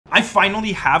I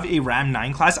finally have a Ram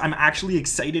 9 class. I'm actually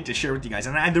excited to share with you guys.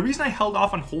 And the reason I held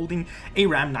off on holding a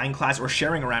Ram 9 class or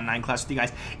sharing a Ram 9 class with you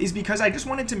guys is because I just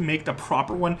wanted to make the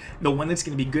proper one, the one that's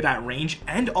going to be good at range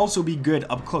and also be good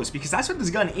up close, because that's what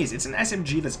this gun is. It's an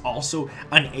SMG that's also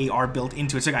an AR built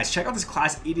into it. So guys, check out this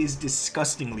class. It is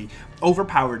disgustingly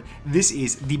overpowered. This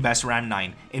is the best Ram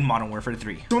 9 in Modern Warfare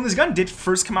 3. So when this gun did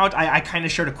first come out, I kind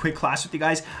of shared a quick class with you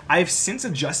guys. I've since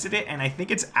adjusted it, and I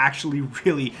think it's actually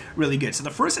really good. So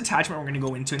the first attachment we're going to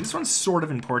go into, and this one's sort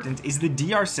of important, is the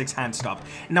DR6 hand stop.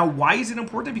 Now, why is it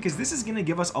important? Because this is going to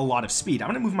give us a lot of speed. I'm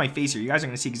going to move my face here. You guys are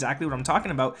going to see exactly what I'm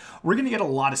talking about. We're going to get a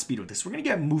lot of speed with this. We're going to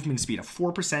get movement speed, a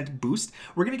 4% boost.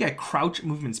 We're going to get crouch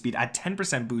movement speed at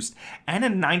 10% boost and a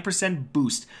 9%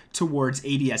 boost towards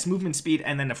ADS movement speed.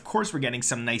 And then, of course, we're getting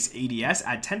some nice ADS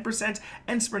at 10%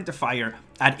 and sprint to fire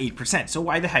at 8%. So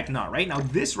why the heck not, right? Now,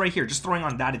 this right here, just throwing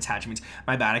on that attachment,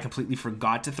 my bad, I completely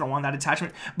forgot to throw on that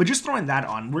attachment, but just throwing that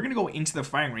on, we're going to go into the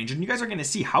firing range, and you guys are going to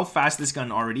see how fast this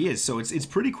gun already is. So it's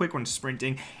pretty quick when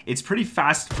sprinting. It's pretty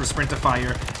fast for sprint to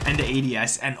fire and to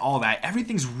ADS and all that.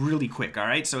 Everything's really quick, all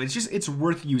right? So it's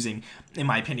worth using, in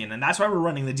my opinion, and that's why we're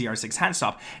running the DR6 hand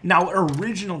stop. Now,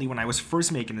 originally, when I was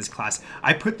first making this class,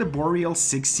 I put the Boreal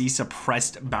 6C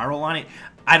suppressed barrel on it.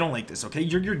 I don't like this, okay?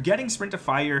 You're getting sprint to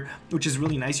fire, which is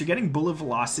really nice. You're getting bullet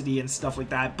velocity and stuff like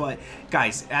that, but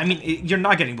guys, I mean, you're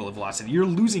not getting bullet velocity. You're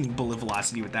losing bullet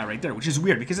velocity with that right there, which is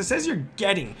weird because it says you're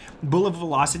getting bullet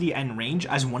velocity and range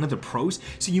as one of the pros.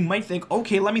 So you might think,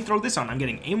 okay, let me throw this on. I'm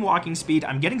getting aim locking speed,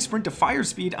 I'm getting sprint to fire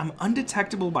speed, I'm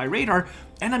undetectable by radar,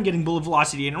 and I'm getting bullet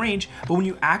velocity and range. But when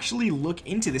you actually look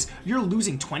into this, you're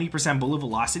losing 20% bullet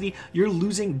velocity, you're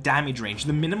losing damage range,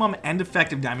 the minimum and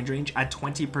effective damage range at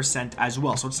 20% as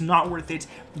well. So it's not worth it.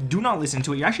 Do not listen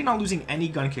to it. You're actually not losing any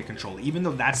gun kick control, even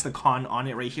though that's the con on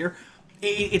it right here.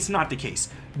 It's not the case.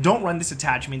 Don't run this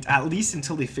attachment, at least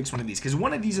until they fix one of these, because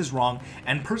one of these is wrong,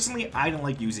 and personally, I don't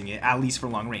like using it, at least for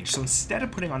long range. So instead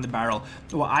of putting on the barrel,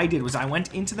 what I did was I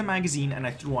went into the magazine and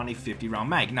I threw on a 50 round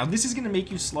mag. Now, this is going to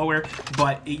make you slower,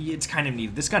 but it's kind of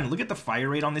needed. This gun, look at the fire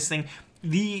rate on this thing.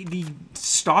 The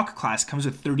stock class comes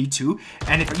with 32,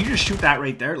 and if you just shoot that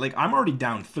right there, like, I'm already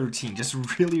down 13, just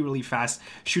really fast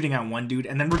shooting at one dude,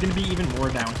 and then we're gonna be even more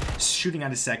down shooting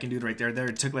at a second dude right there.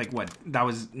 It took like, what, that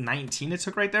was 19 it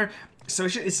took right there. So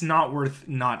it's not worth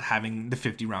not having the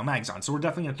 50 round mags on. So we're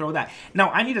definitely going to throw that. Now,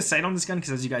 I need a sight on this gun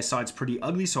because, as you guys saw, it's pretty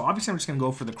ugly. So obviously, I'm just going to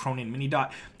go for the Cronin Mini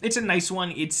Dot. It's a nice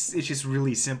one. It's just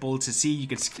really simple to see. You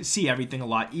can see everything a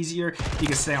lot easier. You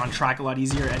can stay on track a lot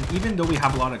easier. And even though we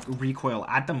have a lot of recoil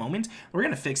at the moment, we're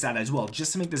going to fix that as well,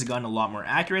 just to make this gun a lot more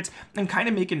accurate and kind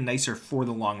of make it nicer for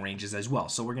the long ranges as well.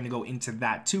 So we're going to go into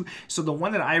that too. So the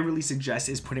one that I really suggest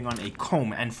is putting on a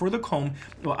comb. And for the comb,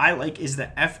 what I like is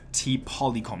the FT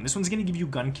Polycomb. This one's going to give you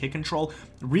gun kick control,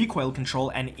 recoil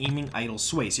control, and aiming idle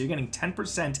sway. So you're getting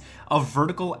 10% of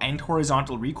vertical and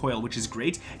horizontal recoil, which is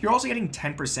great. You're also getting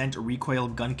 10% recoil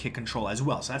gun kick control as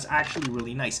well. So that's actually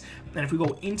really nice. And if we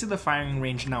go into the firing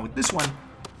range now with this one,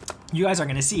 you guys are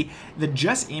going to see that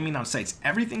just aiming down sights,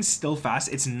 everything's still fast.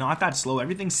 It's not that slow.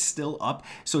 Everything's still up.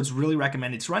 So it's really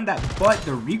recommended to run that. But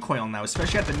the recoil now,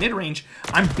 especially at the mid-range,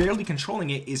 I'm barely controlling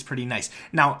it, is pretty nice.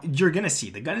 Now, you're going to see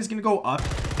the gun is going to go up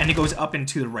and it goes up and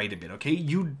to the right a bit, okay?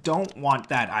 You don't want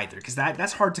that either, because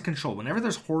that's hard to control. Whenever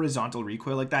there's horizontal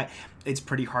recoil like that, it's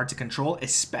pretty hard to control,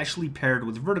 especially paired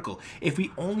with vertical. If we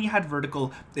only had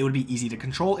vertical, it would be easy to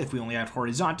control. If we only had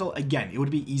horizontal, again, it would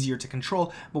be easier to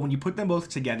control. But when you put them both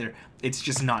together, it's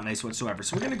just not nice whatsoever.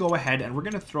 So we're going to go ahead and we're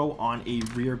going to throw on a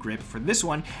rear grip for this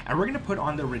one, and we're going to put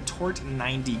on the Retort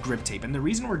 90 grip tape. And the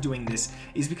reason we're doing this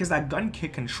is because that gun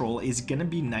kick control is going to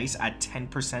be nice at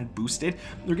 10% boosted.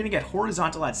 We're going to get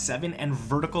horizontal at 7 and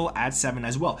vertical at 7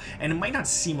 as well. And it might not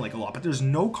seem like a lot, but there's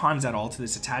no cons at all to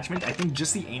this attachment. I think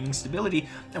just the aiming stability,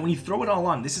 and when you throw it all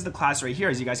on, this is the class right here,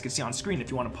 as you guys can see on screen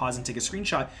if you want to pause and take a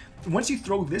screenshot. Once you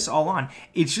throw this all on,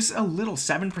 it's just a little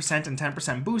 7% and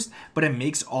 10% boost, but it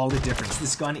makes all the difference.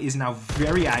 This gun is now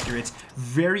very accurate,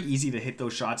 very easy to hit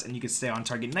those shots, and you can stay on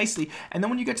target nicely. And then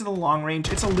when you get to the long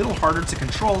range, it's a little harder to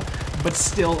control, but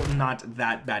still not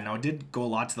that bad. Now, it did go a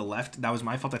lot to the left. That was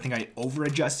my fault. I think I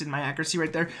over-adjusted my accuracy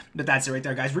right there, but that's it right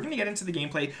there, guys. We're going to get into the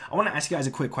gameplay. I want to ask you guys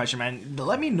a quick question, man.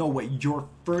 Let me know what your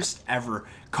first ever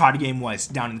COD game was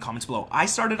down in the comments below. I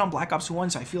started on Black Ops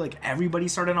 1, so I feel like everybody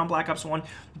started on Black Ops 1,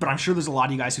 but I'm sure there's a lot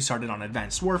of you guys who started on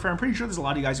Advanced Warfare. I'm pretty sure there's a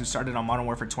lot of you guys who started on Modern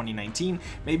Warfare 2019,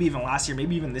 maybe even last year,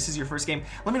 maybe even this is your first game.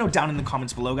 Let me know down in the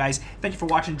comments below, guys. Thank you for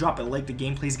watching. Drop a like. The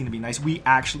gameplay is going to be nice. We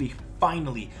actually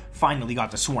finally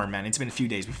got the Swarm, man. It's been a few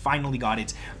days. We finally got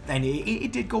it, and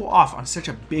it did go off on such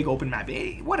a big open map.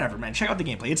 Whatever, man. Check out the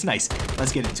gameplay. It's nice.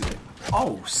 Let's get into it.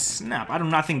 Oh, snap. I do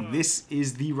not think this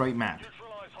is the right map.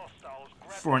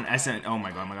 for an SN. Oh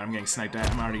my god, I'm getting sniped at.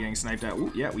 I'm already getting sniped at.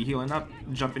 Ooh, yeah, we healing up.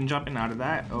 Jumping out of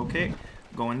that. Okay,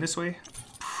 going this way.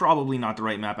 Probably not the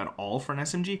right map at all for an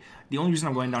SMG. The only reason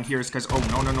I'm going down here is because, oh,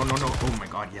 no. Oh my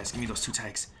god, yes, give me those 2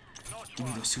 tags. Give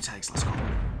me those 2 tags, let's go.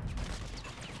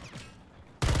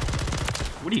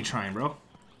 What are you trying, bro?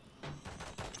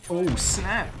 Oh,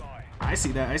 snap. I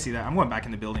see that. I'm going back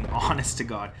in the building, honest to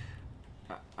God.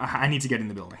 I need to get in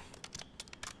the building.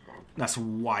 That's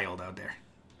wild out there.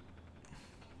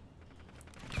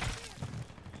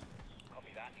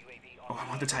 Oh, I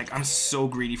want the tag. I'm so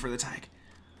greedy for the tag.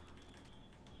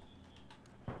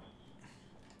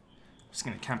 Just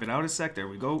gonna camp it out a sec. There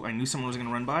we go. I knew someone was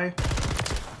gonna run by.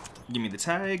 Give me the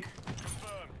tag.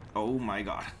 Oh my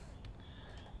god.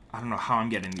 I don't know how I'm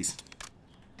getting these.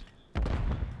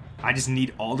 I just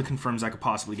need all the confirms I could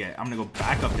possibly get. I'm gonna go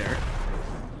back up there.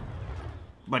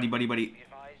 Buddy.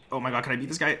 Oh my god, can I beat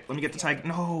this guy? Let me get the tag.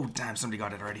 No, damn, somebody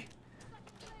got it already.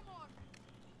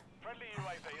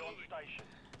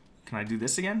 Can I do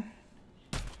this again?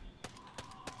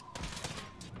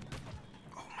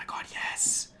 Oh my god,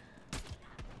 yes.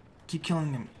 Keep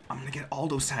killing him. I'm gonna get all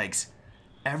those tags.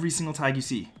 Every single tag you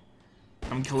see.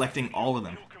 I'm collecting all of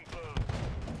them.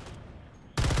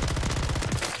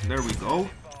 There we go.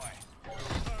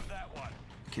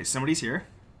 Okay, somebody's here.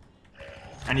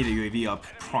 I need a UAV up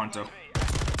pronto.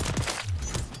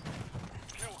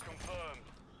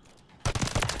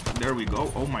 There we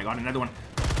go. Oh my god, another one.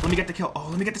 Let me get the kill. Oh,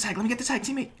 let me get the tag.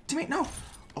 Teammate, no.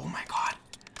 Oh my god.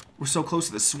 We're so close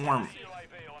to the swarm.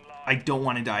 I don't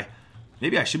want to die.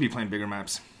 Maybe I should be playing bigger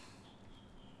maps.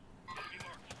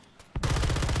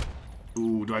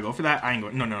 Ooh, do I go for that? I ain't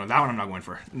going. No, that one I'm not going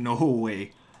for. No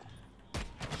way.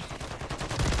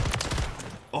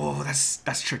 Oh,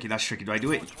 that's tricky. Do I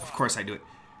do it? Of course I do it.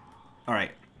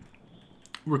 Alright.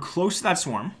 We're close to that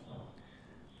swarm.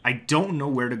 I don't know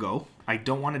where to go. I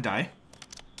don't want to die.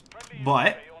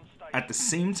 But, at the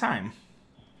same time,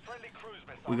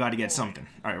 we got to get something.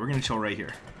 Alright, we're going to chill right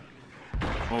here.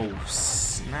 Oh,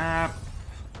 snap.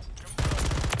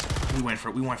 We went for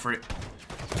it.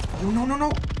 Oh,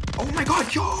 no. Oh my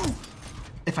god, yo!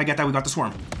 If I get that, we got the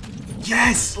swarm.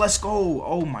 Yes! Let's go!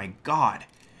 Oh my god.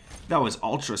 That was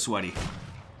ultra sweaty.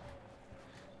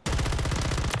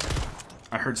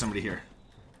 I heard somebody here.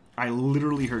 I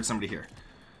literally heard somebody here.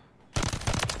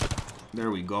 There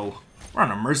we go. We're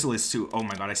on a merciless 2. Oh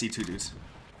my god, I see 2 dudes.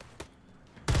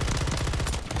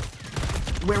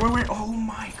 Where? Oh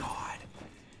my god.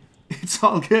 It's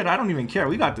all good. I don't even care.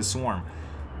 We got the swarm.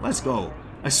 Let's go.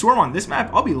 A swarm on this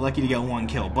map, I'll be lucky to get 1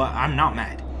 kill, but I'm not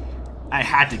mad. I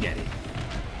had to get it.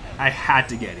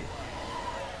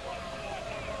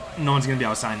 No one's gonna be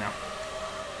outside now.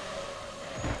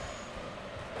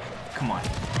 Come on.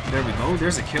 There we go.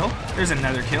 There's a kill. There's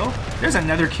another kill. There's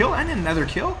another kill and another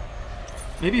kill.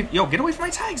 Maybe. Yo, get away from my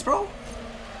tags, bro.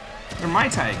 They're my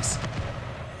tags.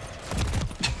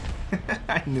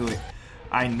 I knew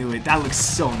it. That looks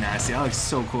so nasty. That looks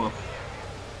so cool.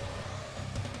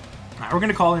 Alright, we're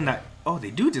gonna call in that. Oh, they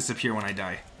do disappear when I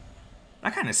die.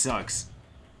 That kind of sucks.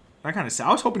 I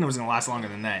was hoping it was gonna last longer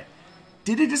than that.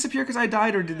 Did it disappear because I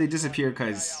died, or did they disappear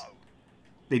because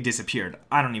they disappeared?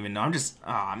 I don't even know. I'm just...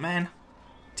 Aw, man.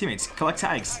 Teammates, collect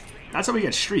tags. That's how we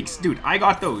get streaks. Dude, I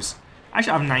got those. I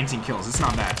should have 19 kills. It's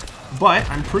not bad. But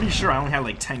I'm pretty sure I only had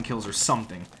like 10 kills or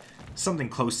something. Something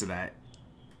close to that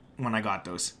when I got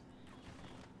those.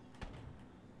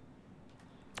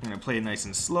 I'm going to play it nice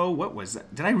and slow. What was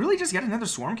that? Did I really just get another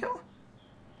swarm kill?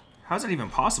 How's that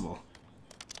even possible?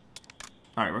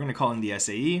 Alright, we're going to call in the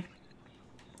SAE.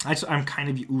 I'm kind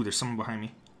of... Ooh, there's someone behind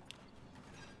me.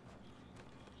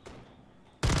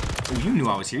 Oh, you knew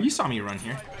I was here. You saw me run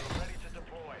here.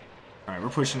 Alright, we're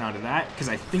pushing out of that, because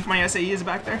I think my SAE is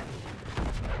back there.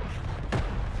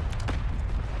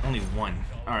 Only 1.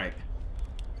 Alright.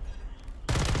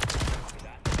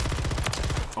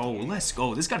 Oh, let's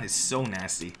go. This gun is so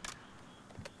nasty.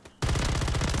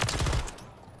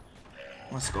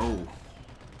 Let's go.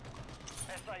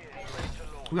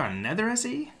 We got another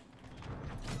SAE?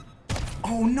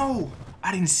 Oh no!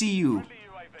 I didn't see you.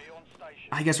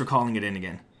 I guess we're calling it in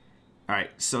again.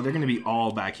 Alright, so they're going to be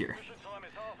all back here.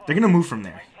 They're going to move from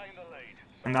there.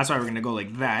 And that's why we're going to go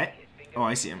like that. Oh,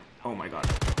 I see him. Oh my god.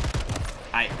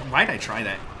 Why'd I try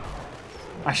that?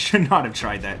 I should not have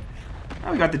tried that.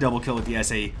 Oh, we got the double kill with the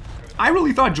SAE. I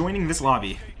really thought joining this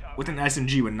lobby with an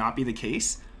SMG would not be the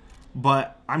case.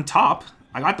 But I'm top.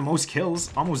 I got the most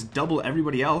kills. Almost double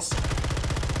everybody else.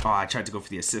 Oh, I tried to go for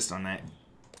the assist on that.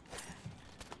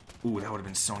 Ooh, that would have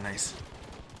been so nice.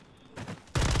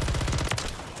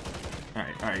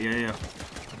 Alright, yeah.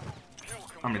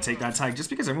 I'm gonna take that tag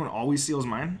just because everyone always steals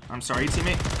mine. I'm sorry,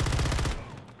 teammate.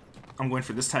 I'm going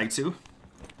for this tag too.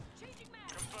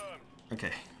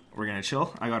 Okay, we're gonna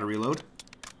chill. I gotta reload.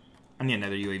 I need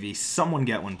another UAV. Someone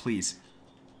get one, please.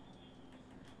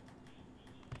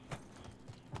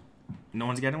 No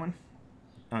one's getting one?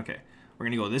 Okay. We're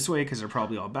gonna go this way because they're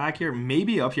probably all back here.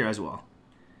 Maybe up here as well.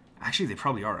 Actually, they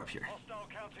probably are up here.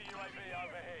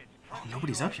 Oh,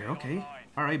 nobody's up here. Okay.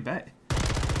 Alright, bet.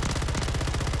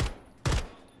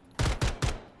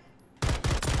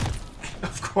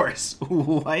 Of course.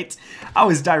 What? I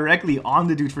was directly on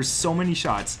the dude for so many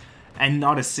shots and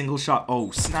not a single shot.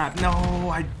 Oh, snap. No,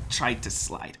 I tried to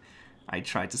slide.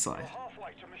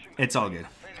 It's all good.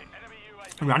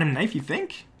 Random knife, you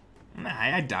think? Nah,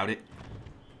 I doubt it.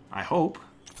 I hope.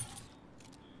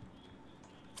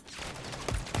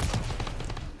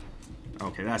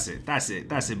 Okay, that's it. That's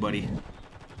it, buddy.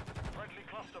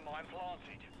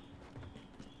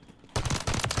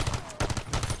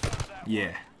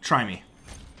 Yeah, try me.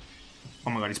 Oh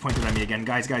my god, he's pointing at me again.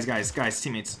 Guys,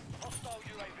 teammates.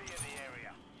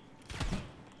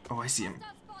 Oh, I see him.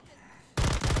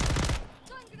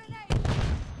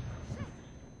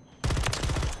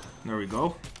 There we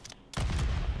go.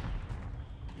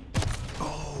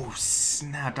 Oh,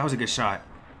 snap. That was a good shot.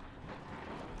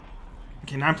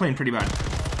 Okay, now I'm playing pretty bad.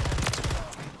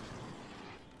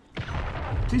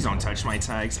 Please don't touch my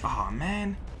tags. Aw, oh,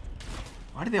 man.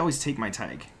 Why do they always take my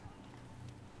tag?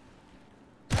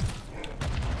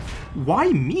 Why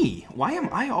me? Why am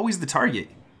I always the target?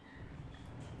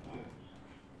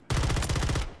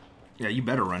 Yeah, you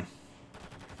better run.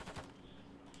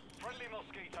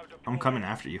 I'm coming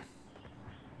after you.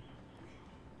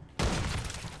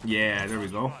 Yeah, there we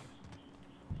go.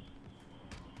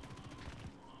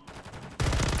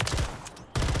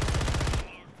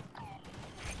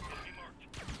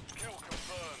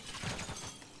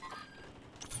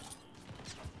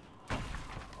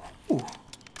 Ooh.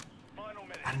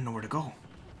 I didn't know where to go.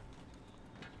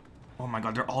 Oh my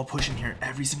god, they're all pushing here.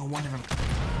 Every single one of them.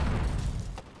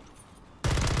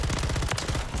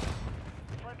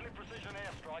 Friendly precision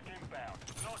airstrike inbound.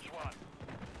 Notch one.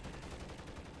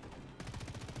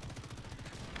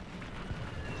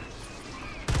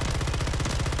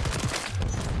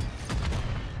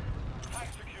 Tag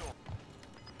secure.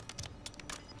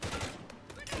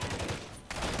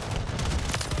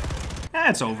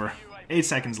 That's over. 8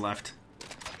 seconds left.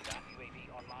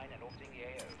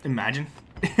 Imagine.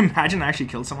 Imagine I actually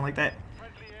killed someone like that.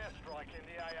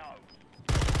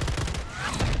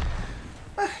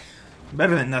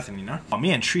 Better than nothing, you know? Oh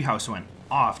man, Treehouse went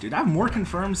off, dude. I have more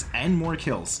confirms and more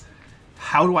kills.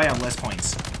 How do I have less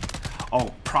points?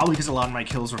 Oh, probably because a lot of my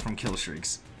kills were from kill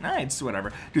streaks. Nah, it's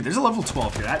whatever. Dude, there's a level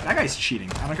 12 here. That guy's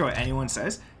cheating. I don't care what anyone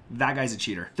says. That guy's a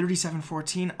cheater.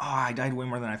 37-14. Oh, I died way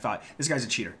more than I thought. This guy's a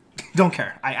cheater. Don't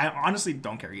care. I honestly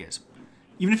don't care. He is.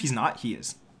 Even if he's not, he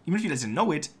is. Even if he doesn't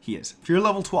know it, he is. If you're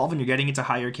level 12 and you're getting into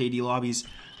higher KD lobbies,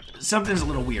 something's a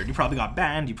little weird. You probably got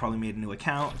banned. You probably made a new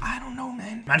account. I don't know,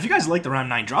 man. Man, if you guys like the Ram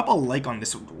 9, drop a like on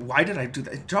this. Why did I do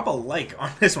that? Drop a like on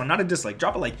this one, not a dislike.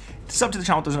 Drop a like. Sub to the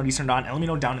channel if those already turned on, and let me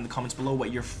know down in the comments below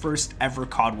what your first ever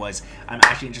COD was. I'm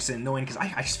actually interested in knowing because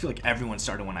I just feel like everyone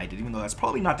started when I did, even though that's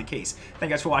probably not the case. Thank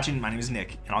you guys for watching. My name is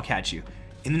Nick, and I'll catch you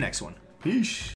in the next one. Peace.